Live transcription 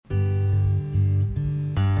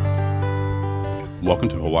Welcome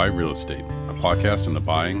to Hawaii Real Estate, a podcast on the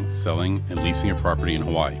buying, selling, and leasing of property in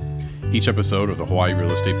Hawaii. Each episode of the Hawaii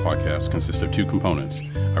Real Estate Podcast consists of two components: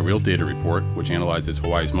 a real data report, which analyzes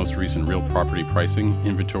Hawaii's most recent real property pricing,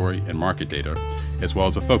 inventory, and market data, as well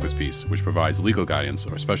as a focus piece, which provides legal guidance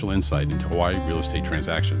or special insight into Hawaii real estate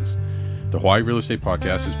transactions. The Hawaii Real Estate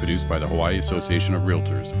Podcast is produced by the Hawaii Association of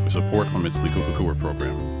Realtors with support from its Legal Kukua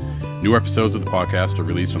program. New episodes of the podcast are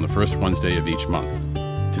released on the first Wednesday of each month.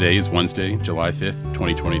 Today is Wednesday, July 5th,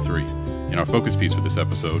 2023. In our focus piece for this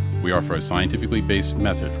episode, we offer a scientifically based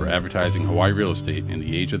method for advertising Hawaii real estate in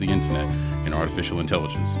the age of the internet and artificial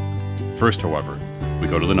intelligence. First, however, we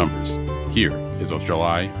go to the numbers. Here is our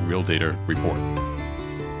July Real Data Report.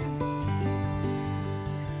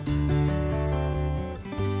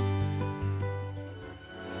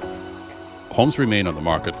 Homes remain on the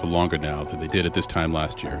market for longer now than they did at this time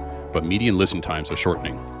last year, but median listing times are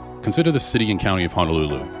shortening. Consider the city and county of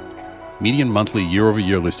Honolulu. Median monthly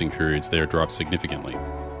year-over-year listing periods there dropped significantly.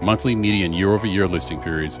 Monthly median year-over-year listing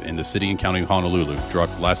periods in the city and county of Honolulu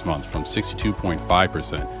dropped last month from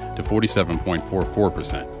 62.5% to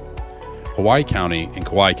 47.44%. Hawaii County and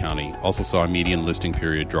Kauai County also saw median listing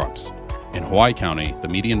period drops. In Hawaii County, the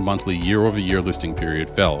median monthly year-over-year listing period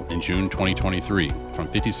fell in June 2023 from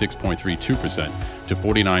 56.32% to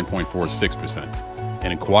 49.46%.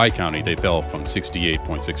 And in Kauai County, they fell from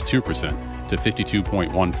 68.62% to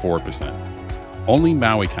 52.14%. Only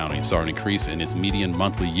Maui County saw an increase in its median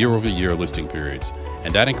monthly year-over-year listing periods,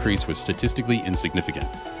 and that increase was statistically insignificant.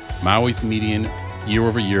 Maui's median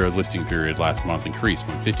year-over-year listing period last month increased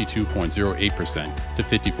from 52.08% to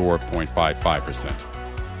 54.55%.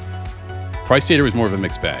 Price data is more of a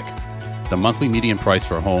mixed bag. The monthly median price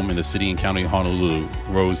for a home in the city and county of Honolulu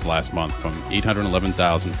rose last month from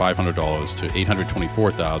 $811,500 to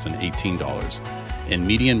 $824,018, and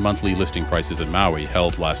median monthly listing prices in Maui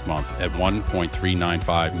held last month at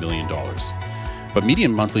 $1.395 million. But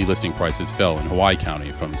median monthly listing prices fell in Hawaii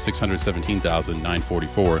County from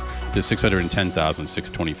 $617,944 to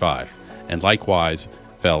 $610,625, and likewise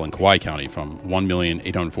fell in Kauai County from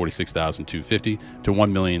 $1,846,250 to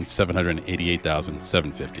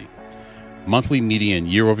 $1,788,750. Monthly median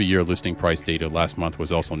year-over-year listing price data last month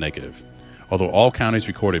was also negative. Although all counties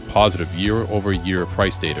recorded positive year-over-year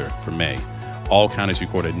price data for May, all counties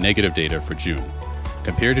recorded negative data for June.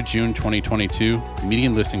 Compared to June 2022,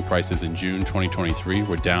 median listing prices in June 2023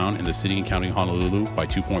 were down in the city and county of Honolulu by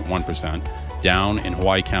 2.1%, down in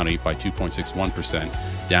Hawaii County by 2.61%,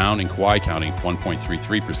 down in Kauai County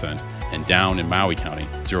 1.33%, and down in Maui County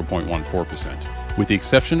 0.14%. With the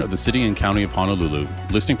exception of the city and county of Honolulu,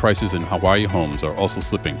 listing prices in Hawaii homes are also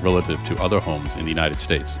slipping relative to other homes in the United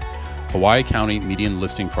States. Hawaii County median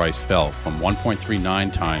listing price fell from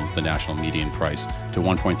 1.39 times the national median price to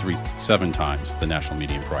 1.37 times the national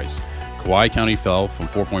median price. Kauai County fell from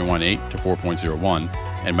 4.18 to 4.01,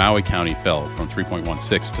 and Maui County fell from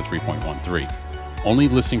 3.16 to 3.13. Only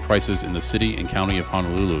listing prices in the city and county of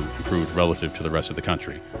Honolulu improved relative to the rest of the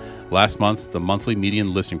country. Last month, the monthly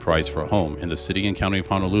median listing price for a home in the city and county of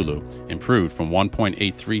Honolulu improved from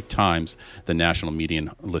 1.83 times the national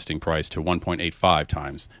median listing price to 1.85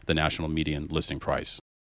 times the national median listing price.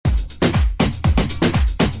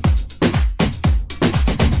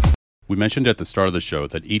 We mentioned at the start of the show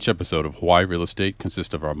that each episode of Hawaii Real Estate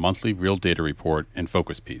consists of our monthly Real Data Report and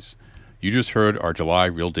focus piece. You just heard our July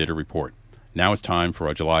Real Data Report. Now it's time for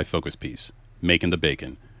our July focus piece, Making the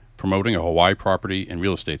Bacon, promoting a Hawaii property and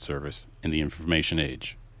real estate service in the information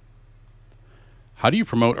age. How do you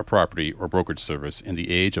promote a property or brokerage service in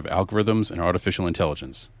the age of algorithms and artificial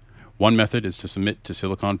intelligence? One method is to submit to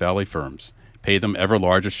Silicon Valley firms, pay them ever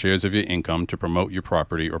larger shares of your income to promote your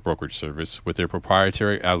property or brokerage service with their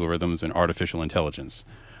proprietary algorithms and artificial intelligence.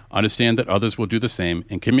 Understand that others will do the same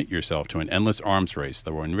and commit yourself to an endless arms race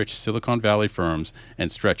that will enrich Silicon Valley firms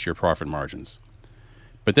and stretch your profit margins.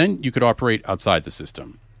 But then you could operate outside the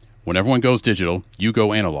system. When everyone goes digital, you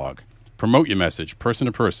go analog. Promote your message person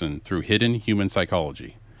to person through hidden human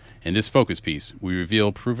psychology. In this focus piece, we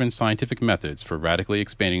reveal proven scientific methods for radically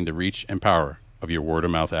expanding the reach and power of your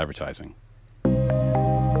word-of-mouth advertising.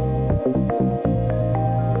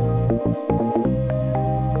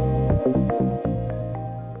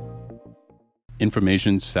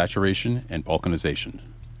 Information saturation and balkanization.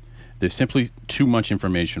 There's simply too much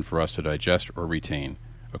information for us to digest or retain.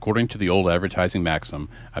 According to the old advertising maxim,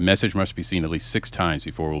 a message must be seen at least 6 times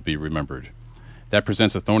before it will be remembered. That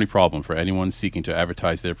presents a thorny problem for anyone seeking to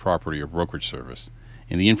advertise their property or brokerage service.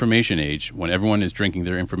 In the information age, when everyone is drinking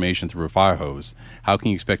their information through a fire hose, how can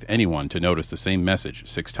you expect anyone to notice the same message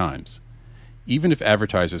 6 times? Even if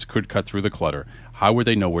advertisers could cut through the clutter, how would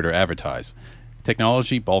they know where to advertise?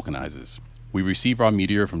 Technology balkanizes. We receive our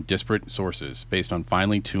media from disparate sources based on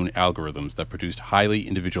finely tuned algorithms that produce highly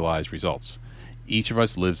individualized results. Each of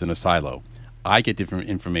us lives in a silo. I get different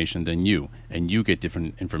information than you, and you get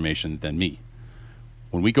different information than me.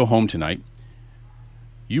 When we go home tonight,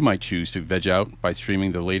 you might choose to veg out by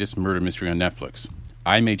streaming the latest murder mystery on Netflix.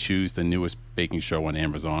 I may choose the newest baking show on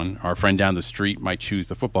Amazon. Our friend down the street might choose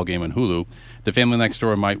the football game on Hulu. The family next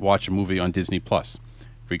door might watch a movie on Disney+.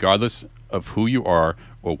 Regardless of who you are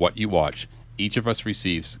or what you watch, each of us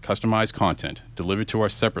receives customized content delivered to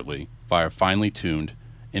us separately via finely tuned,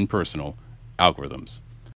 impersonal algorithms.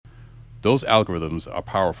 Those algorithms are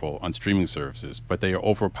powerful on streaming services, but they are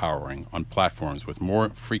overpowering on platforms with more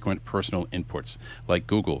frequent personal inputs like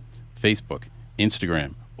Google, Facebook,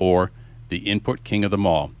 Instagram, or the input king of them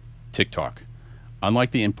all, TikTok.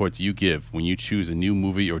 Unlike the inputs you give when you choose a new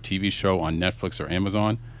movie or TV show on Netflix or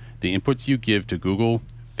Amazon, the inputs you give to Google,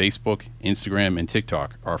 Facebook, Instagram, and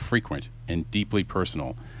TikTok are frequent and deeply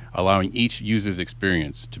personal, allowing each user's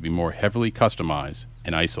experience to be more heavily customized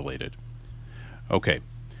and isolated. Okay,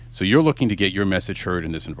 so you're looking to get your message heard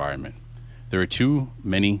in this environment. There are too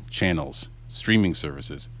many channels, streaming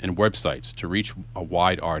services, and websites to reach a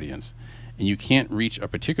wide audience, and you can't reach a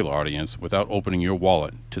particular audience without opening your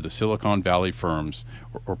wallet to the Silicon Valley firms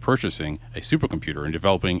or purchasing a supercomputer and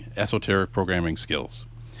developing esoteric programming skills.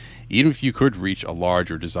 Even if you could reach a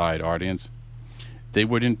large or desired audience, they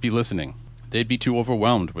wouldn't be listening. They'd be too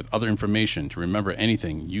overwhelmed with other information to remember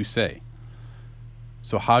anything you say.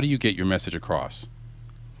 So how do you get your message across?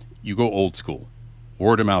 You go old school,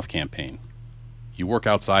 word-of-mouth campaign. You work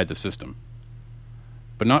outside the system.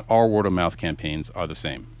 But not all word-of-mouth campaigns are the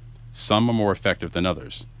same. Some are more effective than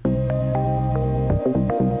others.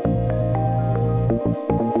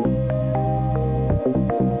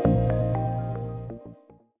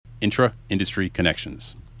 Intra-industry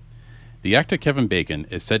connections. The actor Kevin Bacon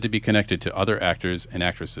is said to be connected to other actors and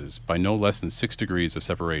actresses by no less than 6 degrees of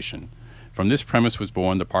separation. From this premise was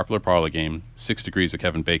born the popular parlor game, 6 Degrees of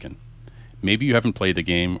Kevin Bacon. Maybe you haven't played the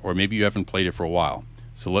game, or maybe you haven't played it for a while,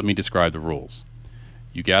 so let me describe the rules.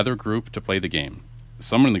 You gather a group to play the game.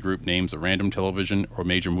 Someone in the group names a random television or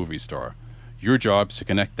major movie star. Your job is to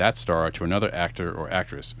connect that star to another actor or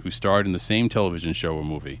actress who starred in the same television show or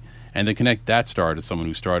movie, and then connect that star to someone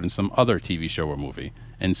who starred in some other TV show or movie,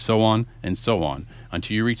 and so on,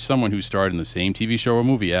 until you reach someone who starred in the same TV show or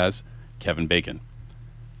movie as Kevin Bacon.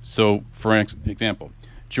 So, for example,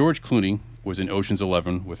 George Clooney was in Ocean's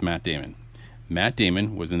 11 with Matt Damon. Matt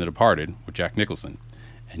Damon was in The Departed with Jack Nicholson.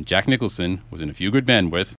 And Jack Nicholson was in A Few Good Men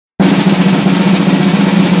with...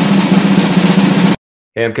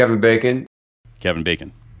 Hey, I'm Kevin Bacon. Kevin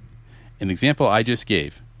Bacon. In the example I just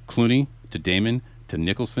gave, Clooney to Damon to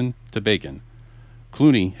Nicholson to Bacon.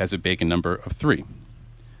 Clooney has a Bacon number of 3.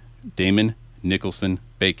 Damon, Nicholson,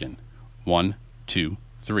 Bacon. 1, 2,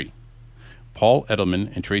 3. Paul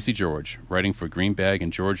Edelman and Tracy George, writing for Greenbag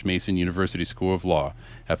and George Mason University School of Law,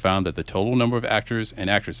 have found that the total number of actors and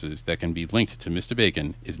actresses that can be linked to Mr.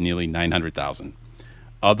 Bacon is nearly 900,000.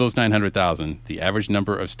 Of those 900,000, the average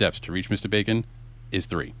number of steps to reach Mr. Bacon is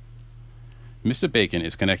 3. Mr. Bacon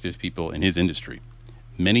is connected to people in his industry.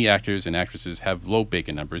 Many actors and actresses have low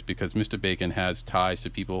Bacon numbers because Mr. Bacon has ties to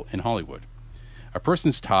people in Hollywood. A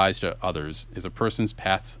person's ties to others is a person's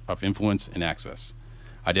path of influence and access.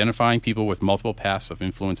 Identifying people with multiple paths of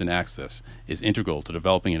influence and access is integral to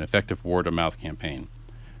developing an effective word-of-mouth campaign.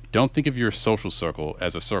 Don't think of your social circle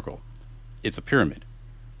as a circle. It's a pyramid.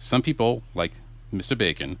 Some people, like Mr.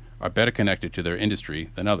 Bacon, are better connected to their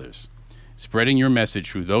industry than others. Spreading your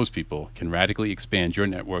message through those people can radically expand your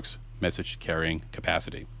network's message-carrying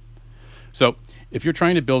capacity. So, if you're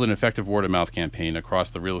trying to build an effective word-of-mouth campaign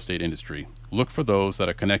across the real estate industry, look for those that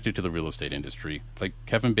are connected to the real estate industry, like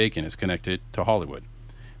Kevin Bacon is connected to Hollywood.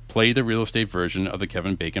 Play the real estate version of the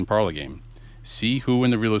Kevin Bacon parlor game. See who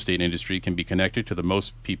in the real estate industry can be connected to the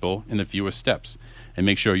most people in the fewest steps, and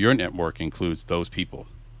make sure your network includes those people.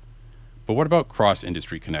 But what about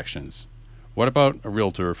cross-industry connections? What about a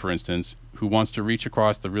realtor, for instance, who wants to reach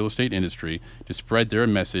across the real estate industry to spread their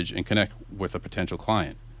message and connect with a potential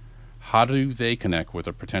client? How do they connect with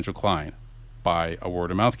a potential client? By a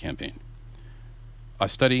word-of-mouth campaign. A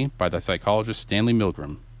study by the psychologist Stanley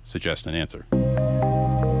Milgram suggests an answer.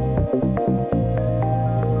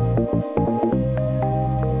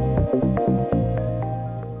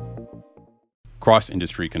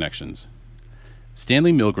 Cross-industry connections.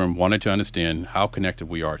 Stanley Milgram wanted to understand how connected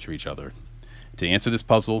we are to each other. To answer this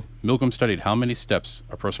puzzle, Milgram studied how many steps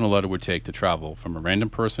a personal letter would take to travel from a random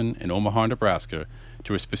person in Omaha, Nebraska,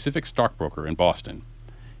 to a specific stockbroker in Boston.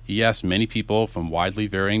 He asked many people from widely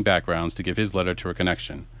varying backgrounds to give his letter to a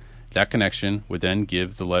connection. That connection would then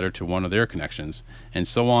give the letter to one of their connections, and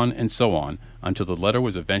so on until the letter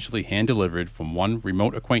was eventually hand-delivered from one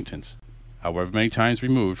remote acquaintance, however many times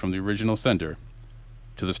removed from the original sender,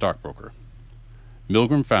 to the stockbroker.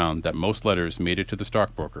 Milgram found that most letters made it to the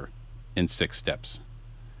stockbroker in 6 steps.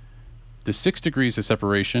 The 6 degrees of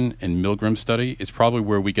separation in Milgram's study is probably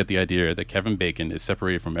where we get the idea that Kevin Bacon is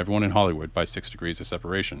separated from everyone in Hollywood by 6 degrees of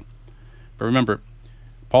separation. But remember,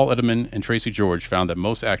 Paul Edelman and Tracy George found that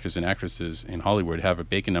most actors and actresses in Hollywood have a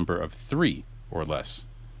Bacon number of 3 or less.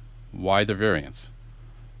 Why the variance?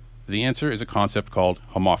 The answer is a concept called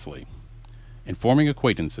homophily. In forming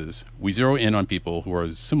acquaintances, we zero in on people who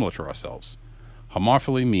are similar to ourselves.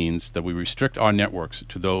 Homophily means that we restrict our networks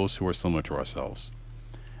to those who are similar to ourselves.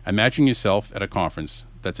 Imagine yourself at a conference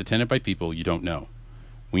that's attended by people you don't know.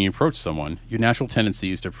 When you approach someone, your natural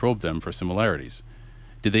tendency is to probe them for similarities.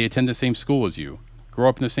 Did they attend the same school as you, grow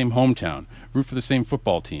up in the same hometown, root for the same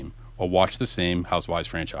football team, or watch the same Housewives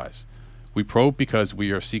franchise? We probe because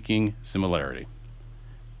we are seeking similarity.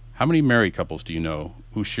 How many married couples do you know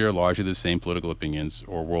who share largely the same political opinions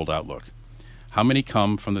or world outlook? How many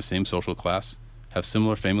come from the same social class, have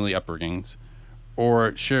similar family upbringings,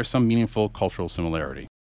 or share some meaningful cultural similarity?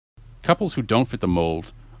 Couples who don't fit the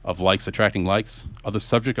mold of likes attracting likes are the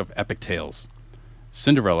subject of epic tales.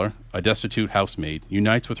 Cinderella, a destitute housemaid,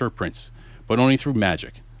 unites with her prince, but only through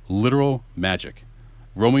magic, literal magic.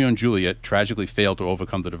 Romeo and Juliet tragically fail to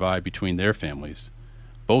overcome the divide between their families.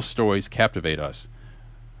 Both stories captivate us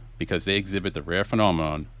because they exhibit the rare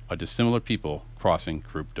phenomenon of dissimilar people crossing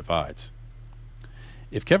group divides.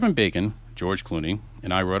 If Kevin Bacon, George Clooney,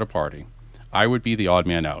 and I were at a party, I would be the odd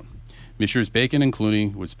man out. Messrs. Bacon and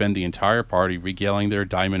Clooney would spend the entire party regaling their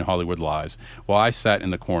diamond Hollywood lives while I sat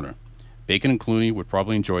in the corner. Bacon and Clooney would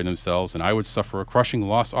probably enjoy themselves, and I would suffer a crushing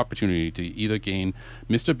lost opportunity to either gain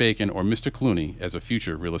Mr. Bacon or Mr. Clooney as a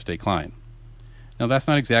future real estate client. Now, that's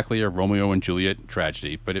not exactly a Romeo and Juliet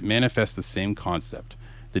tragedy, but it manifests the same concept,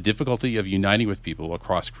 the difficulty of uniting with people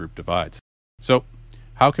across group divides. So,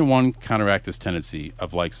 how can one counteract this tendency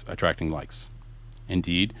of likes attracting likes?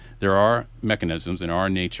 Indeed, there are mechanisms in our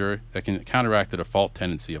nature that can counteract the default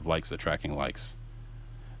tendency of likes attracting likes.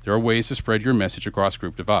 There are ways to spread your message across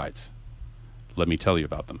group divides. Let me tell you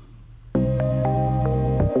about them.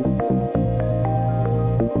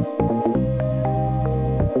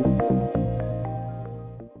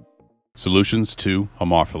 Solutions to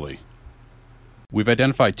homophily. We've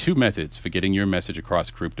identified 2 methods for getting your message across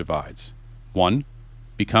group divides. 1.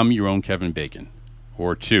 Become your own Kevin Bacon.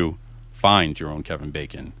 Or 2. Find your own Kevin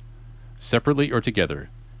Bacon. Separately or together,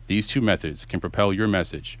 these 2 methods can propel your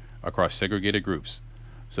message across segregated groups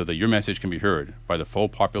so that your message can be heard by the full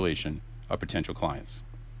population of potential clients.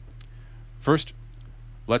 First,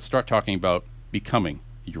 let's start talking about becoming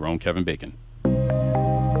your own Kevin Bacon.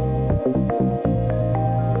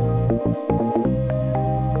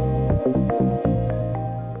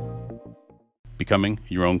 Becoming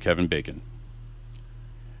your own Kevin Bacon.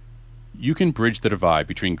 You can bridge the divide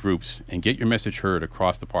between groups and get your message heard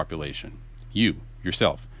across the population. You,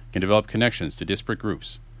 yourself, can develop connections to disparate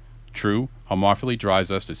groups. True, homophily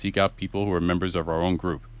drives us to seek out people who are members of our own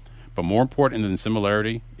group. But more important than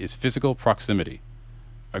similarity is physical proximity.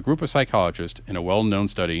 A group of psychologists in a well-known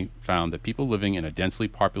study found that people living in a densely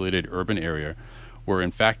populated urban area were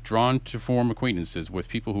in fact drawn to form acquaintances with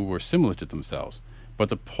people who were similar to themselves, but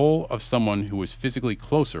the pull of someone who was physically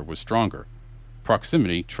closer was stronger.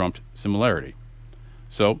 Proximity trumped similarity.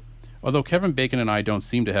 So, although Kevin Bacon and I don't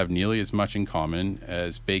seem to have nearly as much in common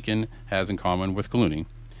as Bacon has in common with Clooney,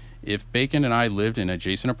 if Bacon and I lived in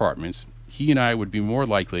adjacent apartments, he and I would be more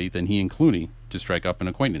likely than he and Clooney to strike up an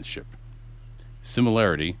acquaintanceship.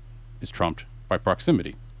 Similarity is trumped by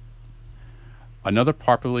proximity. Another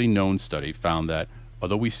popularly known study found that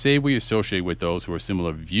although we say we associate with those who are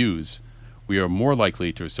similar views, we are more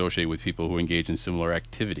likely to associate with people who engage in similar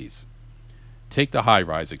activities. Take the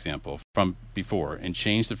high-rise example from before and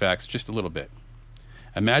change the facts just a little bit.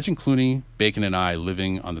 Imagine Clooney, Bacon, and I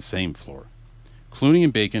living on the same floor. Clooney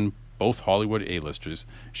and Bacon, both Hollywood A-listers,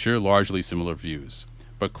 share largely similar views.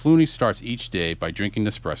 But Clooney starts each day by drinking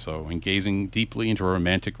Nespresso and gazing deeply into a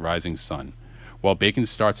romantic rising sun, while Bacon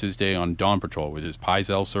starts his day on dawn patrol with his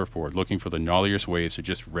Paizel surfboard looking for the gnarliest waves to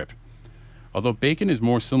just rip. Although Bacon is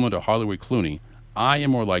more similar to Hollywood Clooney, I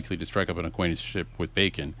am more likely to strike up an acquaintanceship with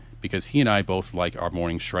Bacon because he and I both like our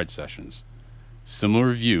morning shred sessions.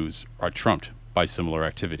 Similar views are trumped by similar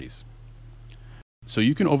activities. So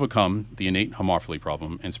you can overcome the innate homophily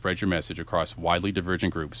problem and spread your message across widely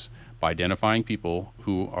divergent groups by identifying people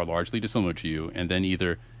who are largely dissimilar to you and then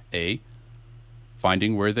either A,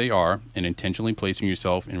 finding where they are and intentionally placing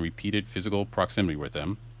yourself in repeated physical proximity with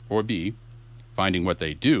them, Or B, finding what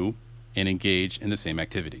they do and engage in the same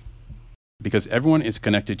activity. Because everyone is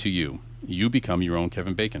connected to you, you become your own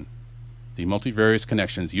Kevin Bacon. The multivarious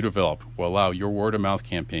connections you develop will allow your word-of-mouth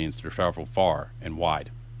campaigns to travel far and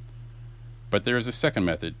wide. But there is a second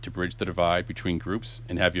method to bridge the divide between groups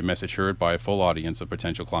and have your message heard by a full audience of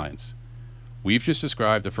potential clients. We've just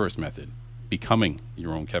described the first method, becoming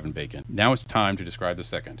your own Kevin Bacon. Now it's time to describe the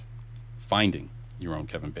second, finding your own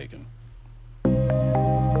Kevin Bacon.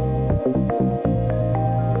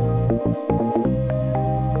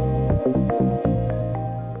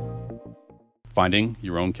 Finding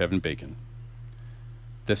your own Kevin Bacon.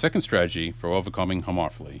 The second strategy for overcoming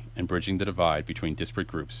homophily and bridging the divide between disparate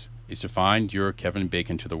groups is to find your Kevin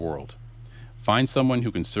Bacon to the world. Find someone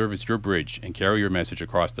who can serve as your bridge and carry your message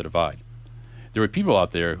across the divide. There are people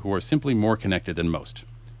out there who are simply more connected than most.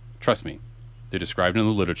 Trust me, they're described in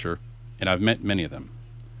the literature, and I've met many of them.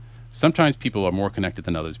 Sometimes people are more connected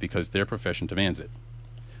than others because their profession demands it.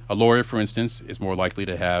 A lawyer, for instance, is more likely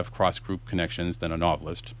to have cross-group connections than a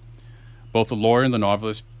novelist. Both the lawyer and the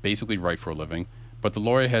novelist basically write for a living, but the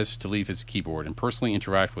lawyer has to leave his keyboard and personally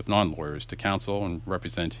interact with non-lawyers to counsel and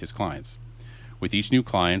represent his clients. With each new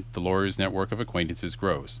client, the lawyer's network of acquaintances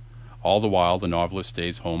grows. All the while, the novelist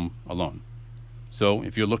stays home alone. So,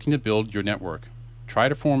 if you're looking to build your network, try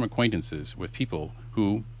to form acquaintances with people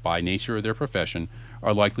who, by nature of their profession,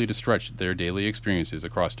 are likely to stretch their daily experiences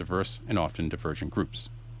across diverse and often divergent groups.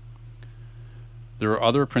 There are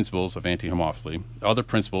other principles of anti-homophily, other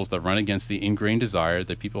principles that run against the ingrained desire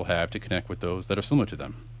that people have to connect with those that are similar to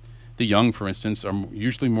them. The young, for instance, are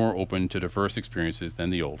usually more open to diverse experiences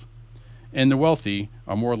than the old, and the wealthy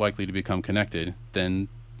are more likely to become connected than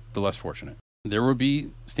the less fortunate. There will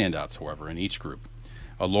be standouts, however, in each group.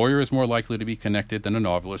 A lawyer is more likely to be connected than a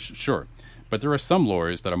novelist, sure, but there are some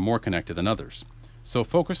lawyers that are more connected than others. So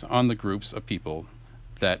focus on the groups of people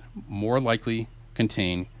that more likely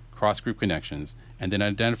contain cross-group connections, and then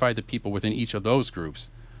identify the people within each of those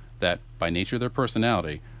groups that, by nature of their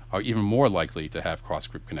personality, are even more likely to have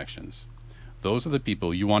cross-group connections. Those are the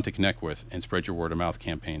people you want to connect with and spread your word-of-mouth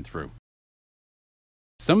campaign through.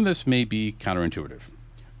 Some of this may be counterintuitive.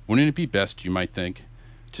 Wouldn't it be best, you might think,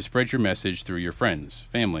 to spread your message through your friends,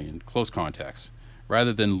 family, and close contacts,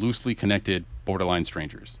 rather than loosely connected, borderline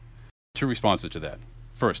strangers? Two responses to that.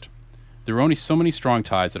 First, there are only so many strong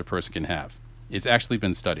ties that a person can have. It's actually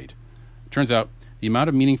been studied. It turns out the amount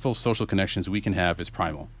of meaningful social connections we can have is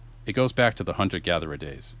primal. It goes back to the hunter-gatherer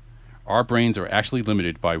days. Our brains are actually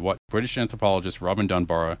limited by what British anthropologist Robin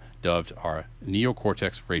Dunbar dubbed our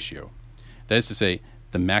neocortex ratio. That is to say,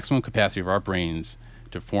 the maximum capacity of our brains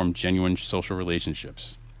to form genuine social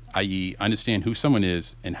relationships, i.e., understand who someone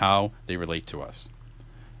is and how they relate to us.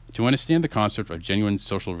 To understand the concept of genuine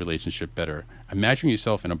social relationship better, imagine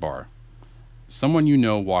yourself in a bar. Someone you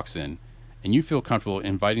know walks in, and you feel comfortable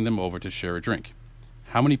inviting them over to share a drink.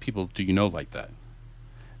 How many people do you know like that?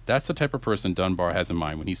 That's the type of person Dunbar has in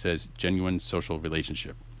mind when he says genuine social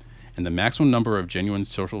relationship. And the maximum number of genuine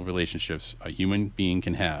social relationships a human being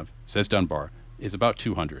can have, says Dunbar, is about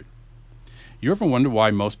 200. You ever wonder why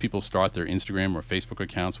most people start their Instagram or Facebook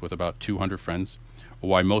accounts with about 200 friends? Or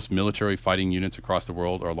why most military fighting units across the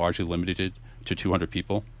world are largely limited to 200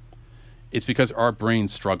 people? It's because our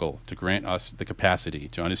brains struggle to grant us the capacity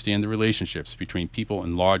to understand the relationships between people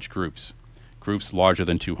in large groups larger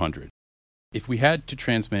than 200. If we had to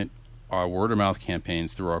transmit our word-of-mouth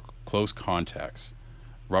campaigns through our close contacts,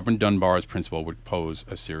 Robin Dunbar's principle would pose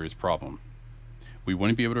a serious problem. We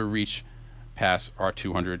wouldn't be able to reach past our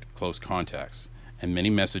 200 close contacts, and many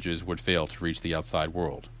messages would fail to reach the outside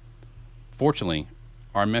world. Fortunately,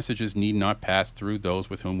 our messages need not pass through those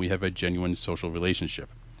with whom we have a genuine social relationship.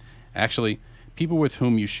 Actually, people with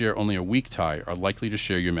whom you share only a weak tie are likely to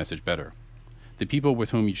share your message better. The people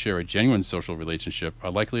with whom you share a genuine social relationship are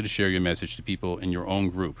likely to share your message to people in your own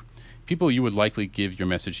group, people you would likely give your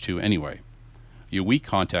message to anyway. Your weak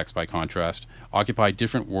contacts, by contrast, occupy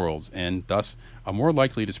different worlds and, thus, are more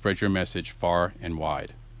likely to spread your message far and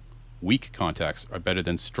wide. Weak contacts are better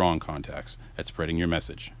than strong contacts at spreading your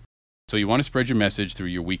message. So you want to spread your message through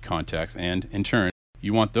your weak contacts and, in turn,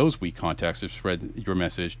 you want those weak contacts to spread your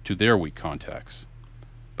message to their weak contacts.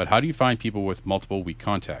 But how do you find people with multiple weak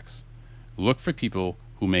contacts? Look for people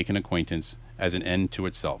who make an acquaintance as an end to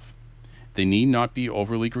itself. They need not be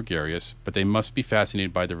overly gregarious, but they must be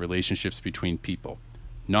fascinated by the relationships between people,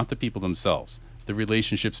 not the people themselves, the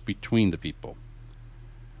relationships between the people.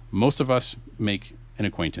 Most of us make an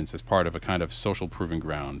acquaintance as part of a kind of social proving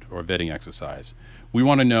ground or vetting exercise. We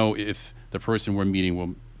want to know if the person we're meeting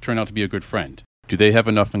will turn out to be a good friend. Do they have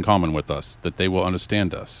enough in common with us that they will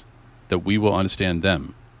understand us, that we will understand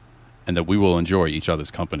them? and that we will enjoy each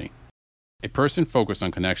other's company. A person focused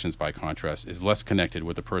on connections, by contrast, is less connected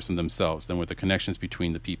with the person themselves than with the connections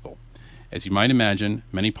between the people. As you might imagine,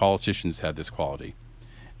 many politicians have this quality.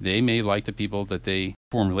 They may like the people that they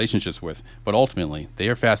form relationships with, but ultimately, they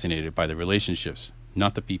are fascinated by the relationships,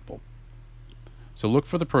 not the people. So look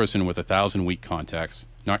for the person with 1,000 weak contacts,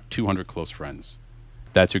 not 200 close friends.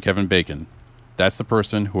 That's your Kevin Bacon. That's the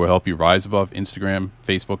person who will help you rise above Instagram,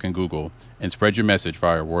 Facebook, and Google and spread your message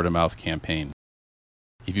via a word-of-mouth campaign.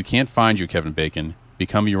 If you can't find your Kevin Bacon,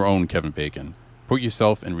 become your own Kevin Bacon. Put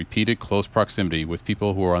yourself in repeated close proximity with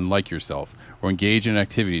people who are unlike yourself, or engage in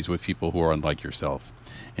activities with people who are unlike yourself.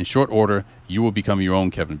 In short order, you will become your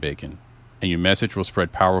own Kevin Bacon, and your message will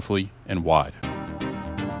spread powerfully and wide.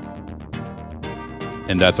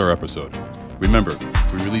 And that's our episode. Remember,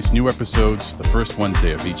 we release new episodes the first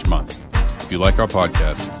Wednesday of each month. If you like our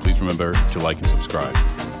podcast, please remember to like and subscribe.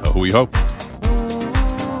 Ahui ho!